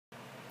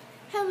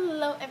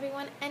Hello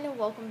everyone and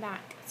welcome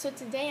back. So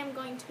today I'm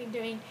going to be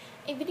doing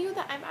a video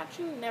that I've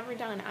actually never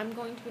done. I'm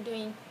going to be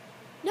doing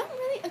not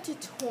really a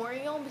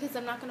tutorial because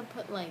I'm not going to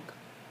put like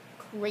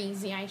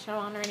crazy eyeshadow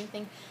on or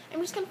anything.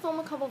 I'm just going to film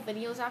a couple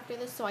videos after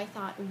this, so I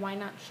thought why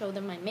not show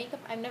them my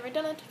makeup. I've never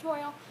done a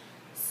tutorial,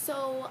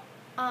 so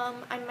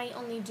I might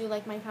only do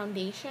like my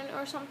foundation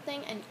or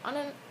something, and on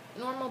a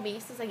normal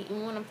basis, like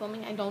even when I'm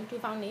filming, I don't do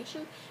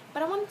foundation,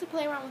 but I wanted to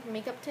play around with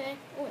makeup today.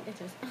 Oh, it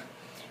itches.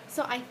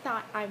 So I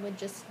thought I would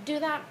just do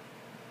that.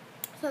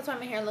 So that's why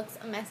my hair looks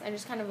a mess. I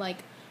just kind of like,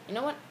 you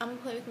know what, I'm going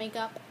to play with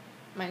makeup.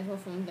 Might as well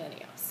film a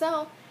video.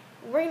 So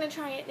we're going to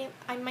try it.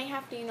 I might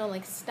have to,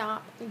 like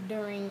stop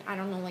during, I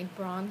don't know, like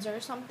bronzer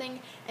or something.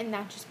 And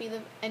that just be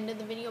the end of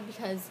the video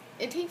because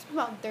it takes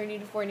about 30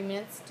 to 40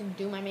 minutes to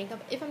do my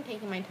makeup if I'm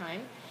taking my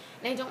time.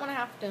 And I don't want to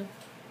have to,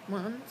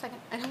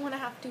 I don't want to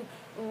have to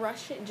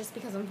rush it just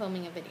because I'm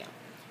filming a video.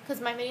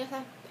 Because my videos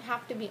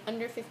have to be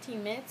under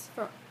 15 minutes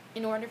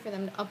in order for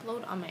them to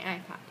upload on my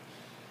iPad.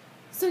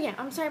 So yeah,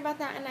 I'm sorry about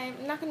that, and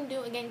I'm not going to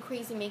do, again,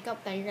 crazy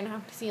makeup that you're going to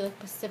have to see, like,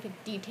 specific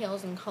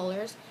details and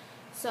colors.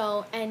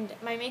 So, and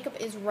my makeup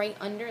is right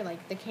under,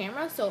 like, the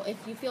camera, so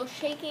if you feel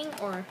shaking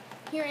or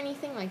hear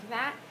anything like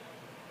that,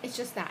 it's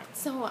just that.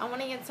 So I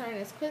want to get started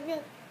as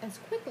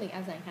quickly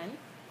as I can.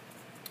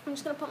 I'm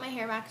just going to put my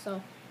hair back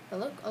so I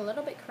look a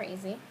little bit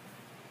crazy.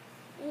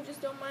 You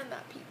just don't mind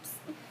that, peeps.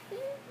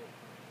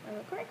 I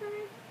look crazy.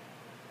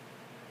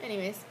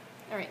 Anyways,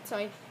 alright, so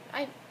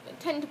I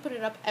tend to put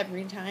it up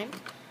every time.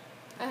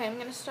 Okay, I'm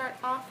going to start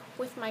off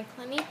with my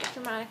Clinique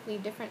Dramatically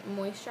Different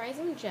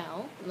Moisturizing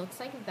Gel. It looks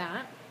like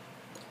that.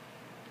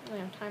 I don't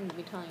have time to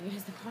be telling you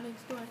guys the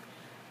products, do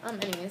I?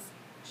 Anyways,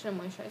 should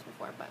have moisturized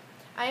before, but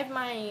I have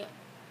my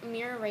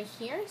mirror right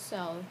here,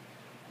 so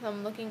if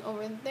I'm looking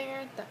over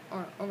there,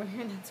 or over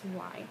here, that's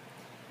why.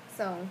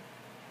 So,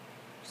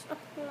 just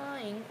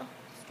applying, oh,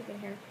 stupid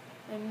hair,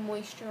 my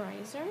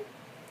moisturizer.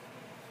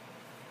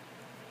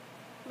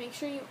 Make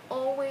sure you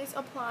always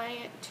apply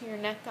it to your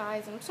neck,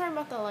 guys. I'm sorry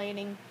about the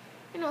lighting.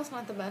 I know it's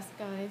not the best,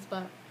 guys,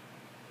 but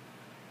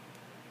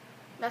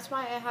that's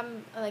why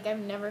I've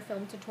never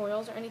filmed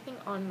tutorials or anything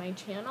on my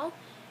channel,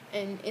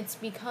 and it's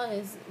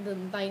because the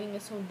lighting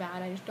is so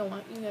bad. I just don't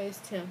want you guys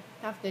to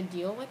have to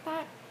deal with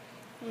that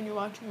when you're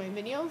watching my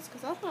videos,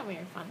 because that's not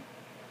very fun.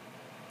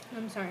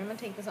 I'm sorry, I'm going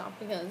to take this off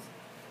because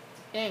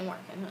it ain't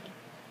working, honey.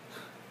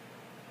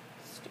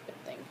 Stupid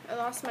thing. I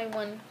lost my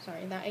one,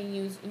 that I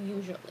use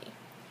usually.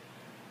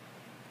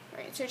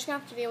 Alright, so you're just going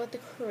to have to deal with the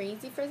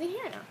crazy frizzy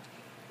hair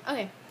now.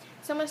 Okay,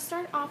 so I'm going to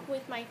start off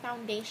with my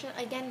foundation.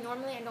 Again,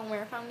 normally I don't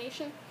wear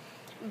foundation,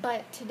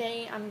 but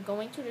today I'm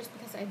going to just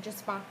because I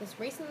just bought this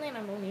recently and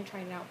I've only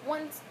tried it out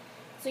once.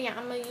 So yeah,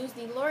 I'm going to use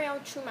the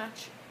L'Oreal True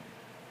Match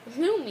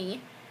Lumi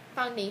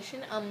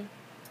foundation.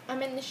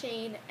 I'm in the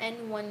shade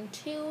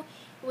N12,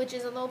 which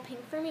is a little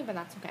pink for me, but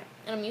that's okay.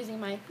 And I'm using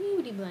my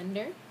beauty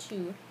blender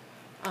to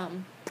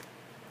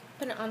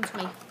put it onto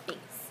my face.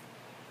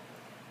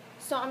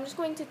 So I'm just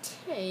going to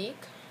take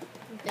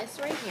this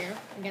right here.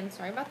 Again,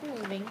 sorry about the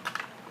moving.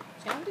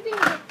 So you don't have to do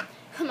that.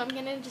 I'm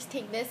going to just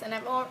take this, and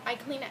I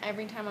clean it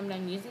every time I'm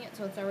done using it,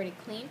 so it's already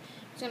clean.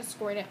 I'm just going to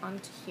squirt it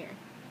onto here.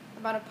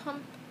 About a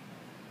pump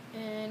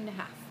and a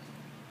half.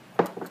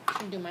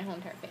 Should do my whole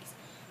entire face.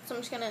 So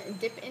I'm just going to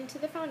dip into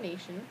the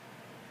foundation.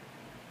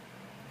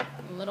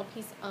 A little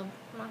piece of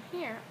my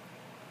hair.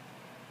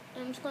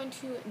 And I'm just going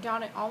to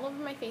dot it all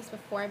over my face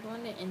before I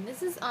blend it in.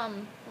 This is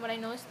what I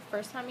noticed the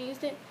first time I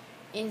used it,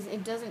 is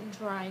it doesn't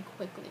dry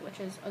quickly,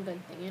 which is a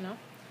good thing,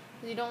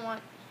 Because you don't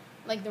want,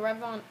 like the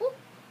Revlon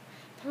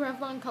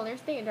Color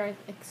Stay, it dries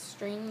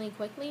extremely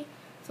quickly,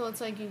 so it's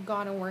like you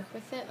gotta work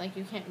with it, like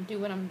you can't do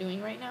what I'm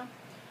doing right now,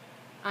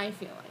 I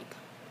feel like.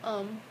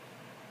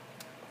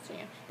 So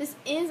yeah, this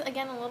is,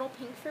 again, a little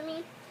pink for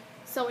me,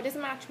 so it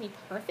doesn't match me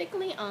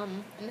perfectly,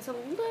 and it's a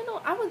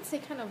little, I would say,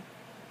 kind of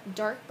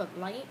dark but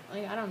light,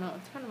 like, I don't know,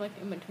 it's kind of like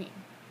in between.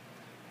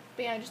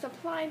 But yeah, I just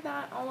applied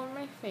that all over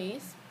my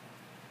face.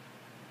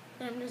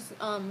 And I'm just,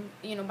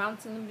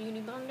 bouncing the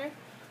beauty blender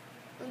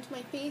onto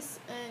my face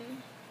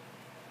and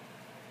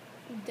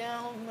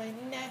down my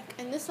neck.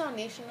 And this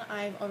foundation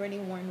I've already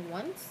worn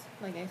once,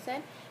 like I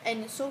said.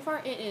 And so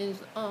far it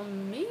is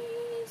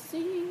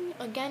amazing.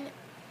 Again,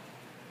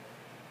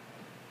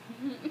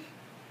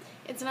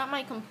 it's not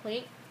my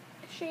complete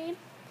shade,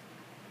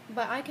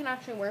 but I can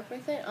actually work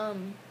with it.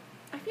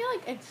 I feel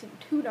like it's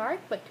too dark,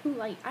 but too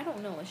light. I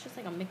don't know. It's just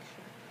like a mixture.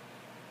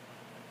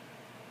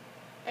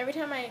 Every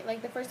time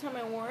the first time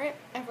I wore it,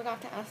 I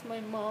forgot to ask my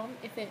mom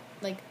if it,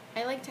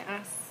 I like to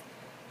ask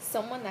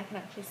someone that can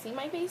actually see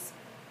my face.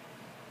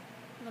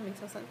 That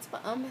makes no sense,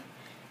 but,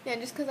 yeah,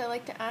 just because I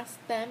like to ask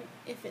them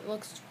if it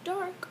looks too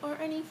dark or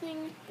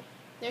anything.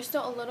 There's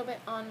still a little bit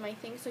on my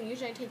thing, so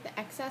usually I take the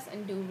excess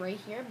and do right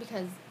here,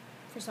 because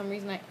for some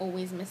reason I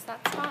always miss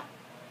that spot.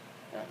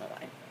 I don't know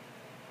why.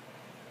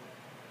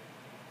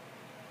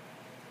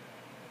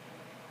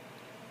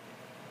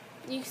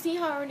 You see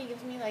how it already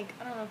gives me, I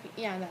don't know if,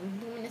 that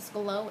luminous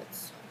glow. It's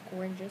so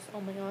gorgeous. Oh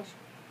my gosh.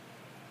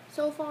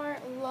 So far,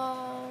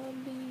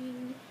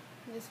 loving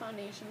this this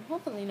foundation.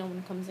 Hopefully no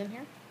one comes in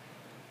here.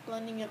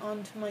 Blending it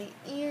onto my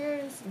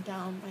ears,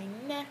 down my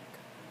neck.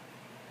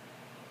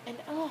 And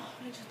oh,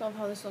 I just love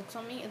how this looks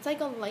on me. It's like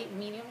a light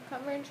medium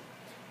coverage.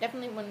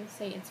 Definitely wouldn't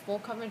say it's full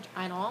coverage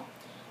at all.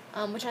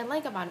 Which I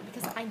like about it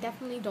because I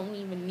definitely don't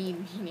even need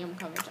medium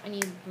coverage. I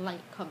need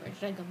light coverage,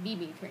 like a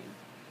BB cream.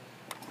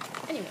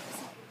 Anyways,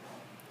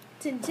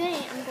 today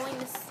I'm going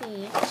to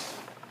see,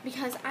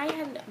 because I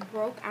had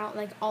broke out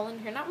like all in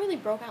here, not really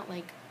broke out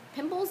like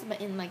pimples, but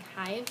in like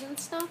hives and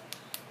stuff.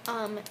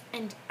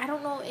 And I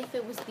don't know if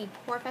it was the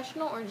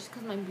professional or just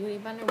because my beauty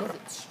blender was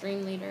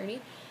extremely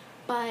dirty.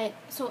 But,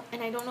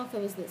 and I don't know if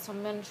it was this, so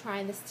I'm going to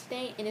try this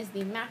today. It is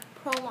the MAC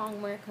Pro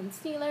Longwear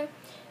Concealer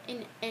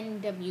in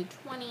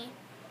NW20.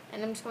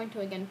 And I'm just going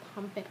to, again,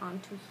 pump it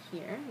onto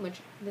here, which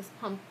this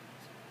pump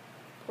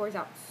pours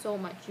out so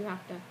much. You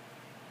have to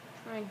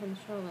try and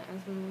control it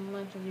as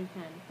much as you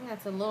can. I think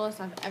that's the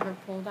lowest I've ever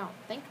pulled out.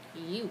 Thank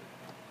you.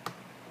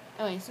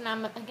 Okay, so now,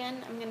 I'm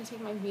going to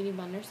take my beauty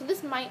blender. So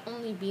this might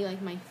only be,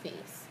 like, my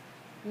face.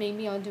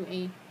 Maybe I'll do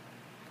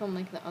film,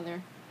 like, the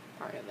other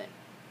part of it.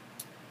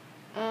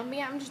 But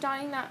yeah, I'm just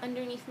dotting that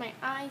underneath my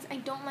eyes. I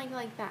don't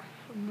like that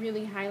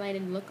really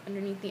highlighted look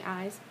underneath the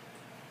eyes.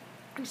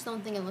 I just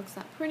don't think it looks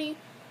that pretty.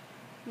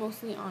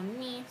 Mostly on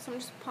me. So I'm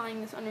just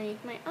applying this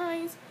underneath my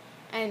eyes.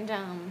 And,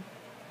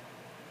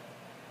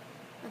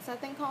 what's that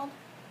thing called?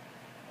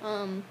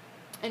 And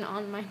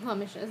on my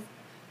blemishes.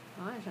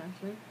 Gosh,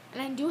 actually.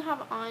 And I do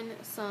have on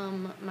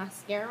some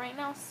mascara right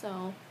now,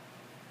 so,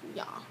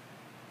 yeah.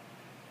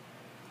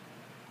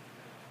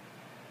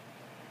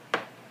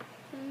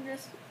 I'm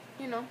just,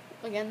 you know,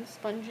 again,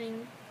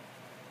 sponging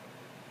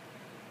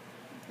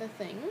the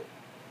thing.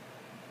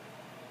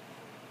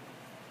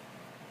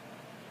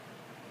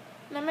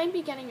 And I might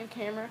be getting a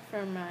camera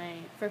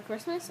for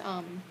Christmas,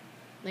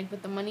 like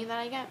with the money that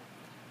I get.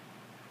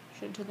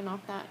 Should have taken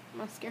off that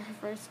mascara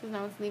first, because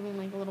now it's leaving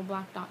like little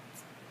black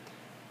dots.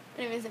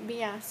 Anyways, but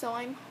yeah, so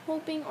I'm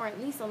hoping, or at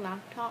least a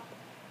laptop,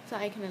 so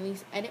I can at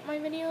least edit my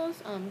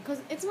videos,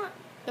 because it's not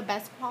the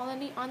best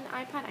quality on the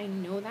iPad. I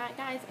know that,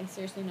 guys. I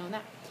seriously know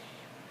that.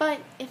 But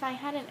if I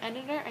had an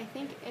editor, I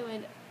think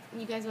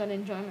you guys would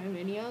enjoy my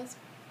videos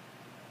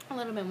a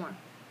little bit more.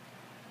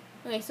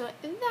 Okay, so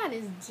that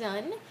is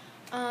done.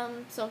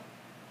 So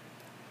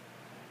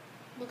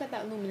look at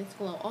that luminous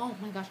glow. Oh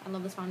my gosh, I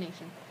love this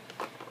foundation.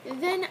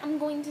 Then I'm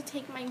going to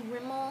take my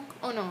Rimmel.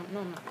 Oh no,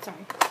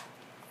 sorry.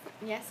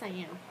 Yes, I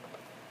am.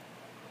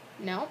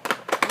 No,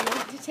 I'm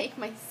going to take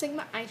my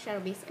Sigma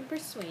eyeshadow base in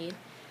Persuade.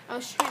 I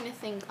was trying to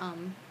think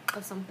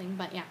of something,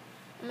 but yeah.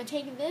 I'm going to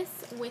take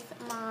this with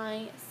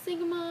my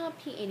Sigma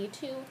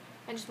P82.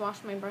 I just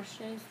washed my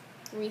brushes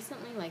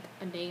recently, like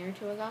a day or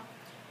two ago.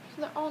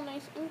 So they're all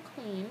nice and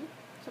clean.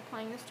 So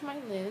applying this to my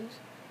lids.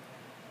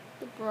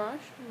 The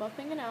brush,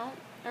 buffing it out.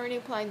 I already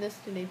applied this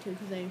today too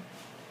because I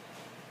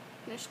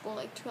finished school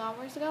like 2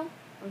 hours ago.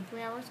 Or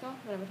 3 hours ago,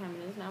 whatever time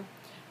it is now.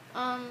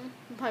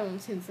 You probably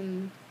won't see this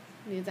in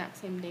the exact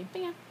same day,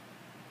 but yeah.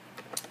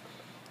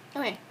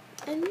 Okay,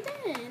 and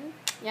then,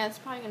 yeah, it's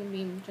probably going to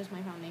be just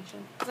my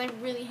foundation, because I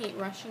really hate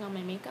rushing on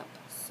my makeup,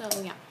 so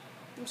yeah.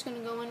 I'm just going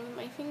to go in with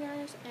my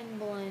fingers and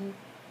blend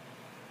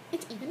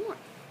it even more.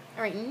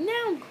 Alright,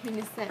 now I'm going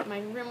to set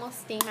my Rimmel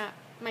Stay Matte,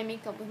 my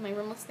makeup with my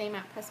Rimmel Stay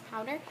Matte Pressed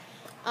Powder.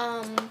 So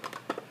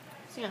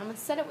yeah, I'm going to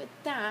set it with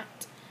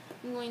that.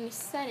 I'm going to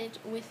set it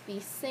with the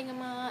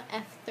Sigma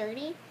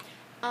F30.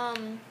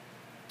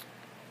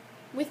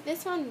 With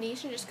this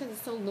foundation, just because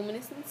it's so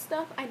luminous and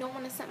stuff, I don't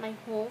want to set my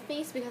whole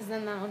face because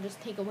then that'll just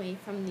take away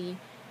from the,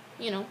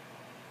 you know,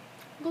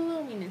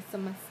 glowiness of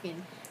my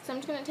skin. So I'm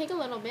just going to take a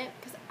little bit,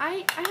 because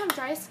I have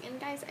dry skin,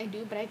 guys, I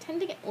do, but I tend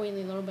to get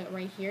oily a little bit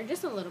right here,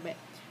 just a little bit.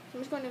 So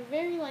I'm just going to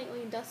very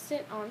lightly dust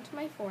it onto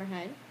my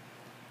forehead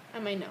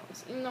and my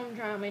nose. Even though I'm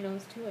dry on my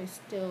nose too, I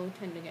still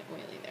tend to get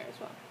oily there as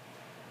well.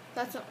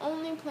 That's the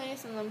only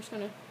place, and I'm just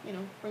going to, you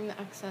know, bring the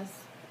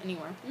excess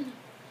anywhere.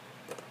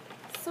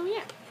 So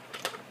yeah.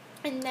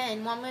 And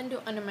then, what I'm going to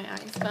do under my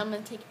eyes, but I'm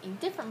going to take a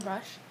different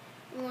brush.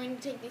 I'm going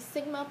to take the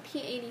Sigma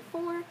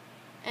P84,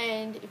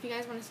 and if you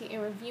guys want to see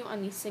a review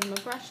on these Sigma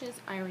brushes,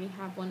 I already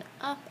have one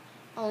up.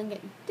 I'll link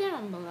it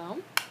down below.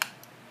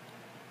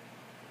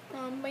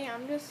 But yeah,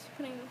 I'm just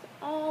putting this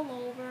all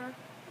over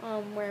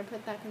where I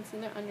put that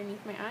concealer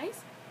underneath my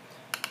eyes,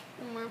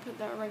 and where I put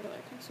that regular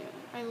concealer.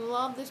 I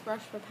love this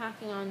brush for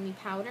packing on the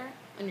powder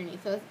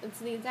underneath. So it's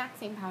the exact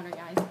same powder,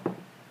 guys.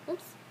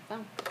 Oops.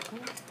 Oh.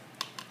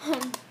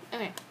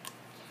 Okay.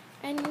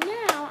 And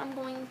now I'm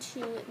going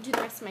to do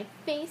the rest of my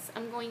face.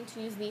 I'm going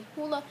to use the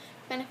Hoola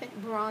Benefit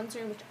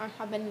Bronzer, which I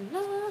have been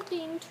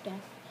loving to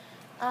death.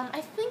 I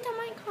think I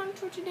might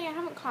contour today. I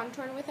haven't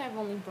contoured with it. I've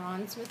only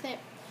bronzed with it.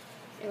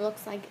 It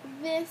looks like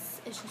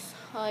this. It's just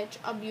such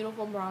a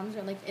beautiful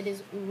bronzer. Like, it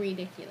is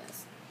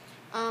ridiculous.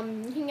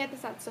 You can get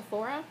this at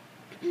Sephora.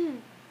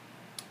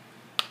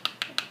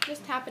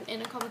 Just tap it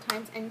in a couple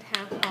times and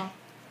tap off.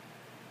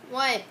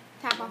 What?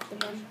 Tap off the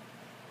brush.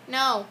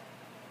 No.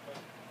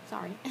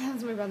 Sorry,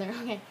 that's my brother.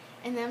 Okay,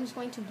 and then I'm just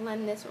going to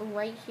blend this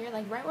right here,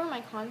 like right where my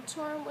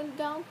contour would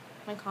go.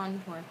 My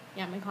contour.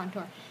 Yeah, my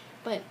contour.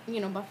 but,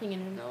 buffing it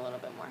in a little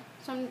bit more.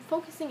 So I'm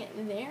focusing it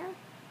there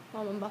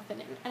while I'm buffing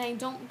it in. And I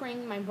don't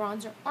bring my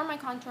bronzer or my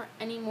contour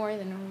any more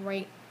than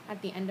right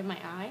at the end of my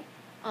eye.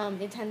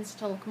 It tends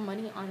to look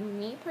muddy on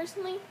me,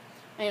 personally.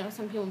 I know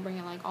some people bring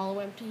it, like, all the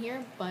way up to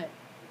here, but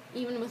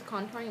even with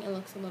contouring, it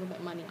looks a little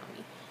bit muddy on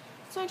me.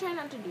 So I try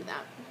not to do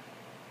that.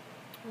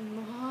 I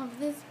love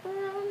this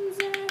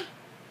bronzer.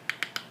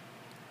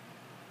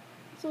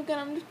 So again,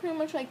 I'm just pretty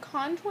much, like,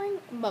 contouring,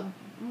 but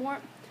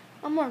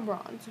I'm more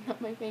bronzing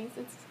up my face.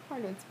 It's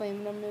hard to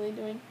explain what I'm really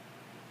doing.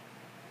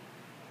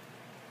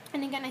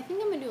 And again, I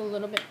think I'm going to do a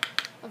little bit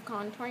of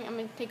contouring. I'm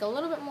going to take a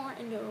little bit more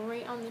and do it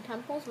right on the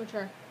temples, which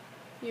are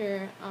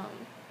your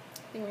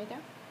thing right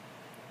there.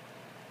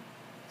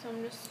 So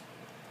I'm just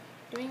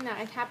doing that.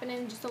 I tap it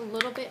in just a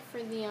little bit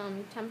for the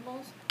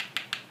temples.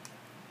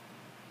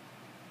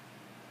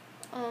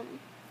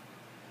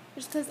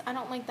 Just because I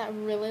don't like that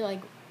really,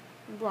 like,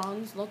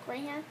 bronze look right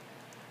here.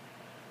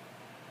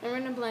 I'm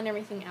going to blend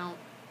everything out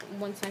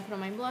once I put on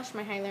my blush,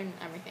 my highlighter, and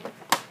everything.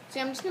 So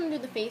yeah, I'm just going to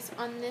do the face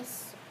on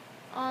this,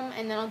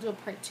 and then I'll do a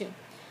part 2.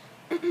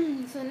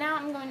 So now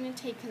I'm going to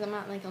take, because I'm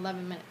at like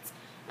 11 minutes,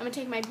 I'm going to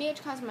take my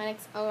BH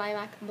Cosmetics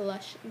Lilac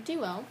Blush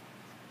Duo.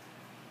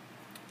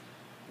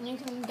 And you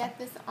can get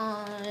this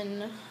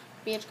on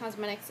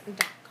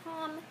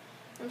bhcosmetics.com.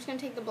 I'm just going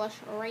to take the blush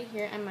right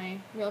here and my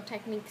Real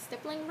Technique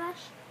stippling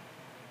brush.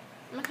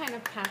 I'm going to kind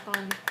of pack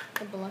on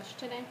the blush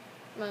today.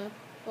 I'm going to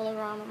roll it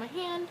around on my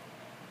hand.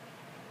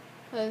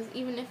 Because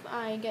even if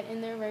I get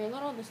in there very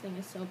little, this thing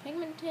is so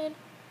pigmented.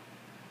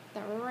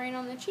 That right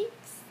on the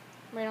cheeks.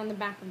 Right on the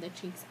back of the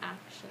cheeks,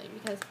 actually.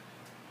 Because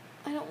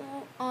I don't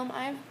know,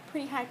 I have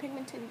pretty high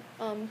pigmented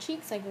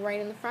cheeks, like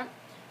right in the front.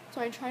 So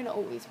I try to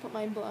always put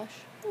my blush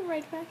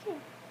right back here.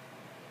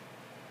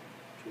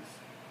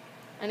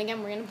 And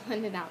again, we're going to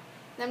blend it out.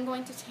 Then I'm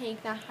going to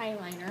take the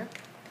highlighter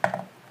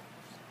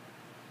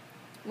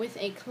with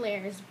a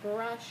Claire's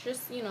brush.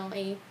 Just, you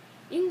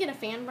can get a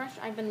fan brush.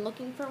 I've been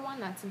looking for one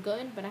that's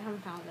good, but I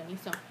haven't found any.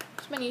 So I've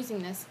just been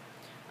using this.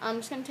 I'm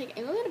just going to take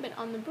a little bit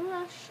on the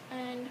brush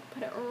and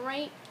put it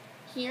right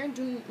here.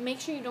 Make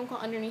sure you don't go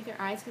underneath your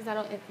eyes, because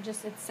that'll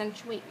just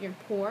accentuate your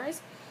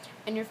pores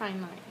and your fine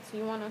lines. So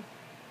you want to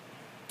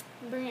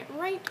bring it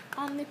right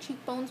on the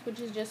cheekbones, which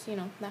is just,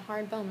 that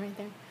hard bone right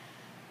there.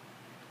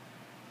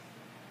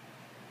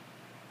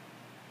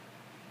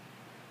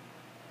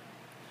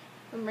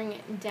 And bring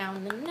it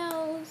down the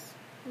nose.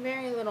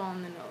 Very little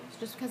on the nose,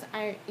 just because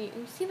you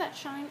see that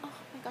shine? Oh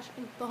my gosh,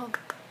 I love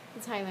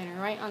this highlighter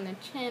right on the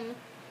chin.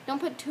 Don't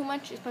put too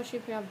much, especially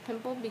if you have a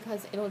pimple,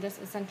 because it'll just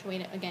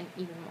accentuate it again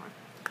even more.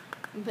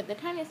 And put the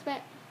tiniest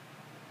bit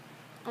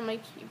on my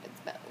Cupid's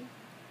bow.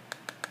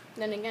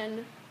 Then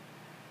again,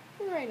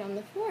 right on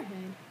the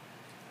forehead.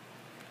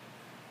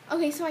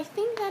 Okay, so I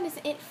think that is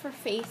it for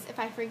face. If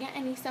I forget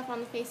any stuff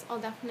on the face, I'll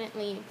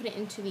definitely put it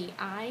into the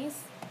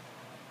eyes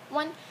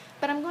one.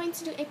 But I'm going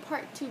to do a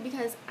part 2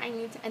 because I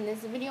need to end this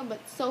video.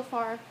 But so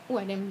far,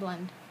 I didn't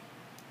blend.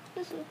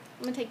 I'm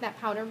going to take that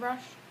powder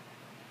brush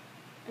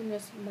and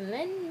just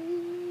blend.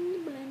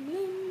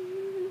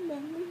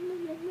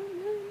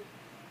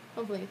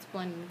 Hopefully it's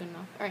blending good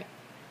enough. Alright.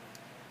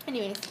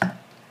 Anyways.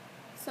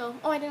 So,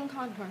 I didn't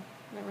contour.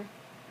 Whatever.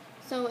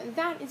 So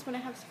that is what I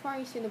have so far.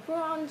 You see the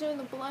bronzer,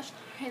 the blush,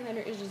 the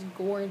highlighter is just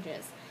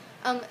gorgeous.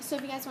 So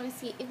if you guys want to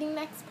see the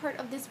next part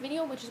of this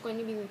video, which is going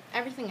to be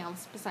everything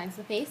else besides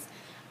the face,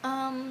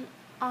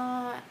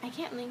 I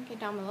can't link it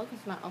down below because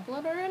it's not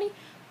uploaded already,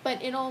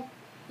 but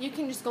you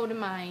can just go to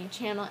my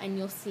channel and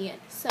you'll see it.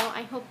 So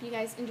I hope you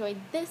guys enjoyed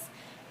this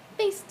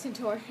face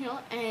tutorial,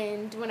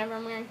 and whenever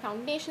I'm wearing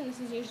foundation, this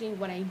is usually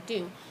what I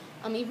do,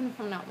 even if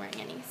I'm not wearing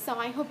any. So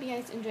I hope you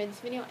guys enjoyed this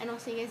video, and I'll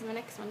see you guys in the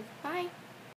next one. Bye!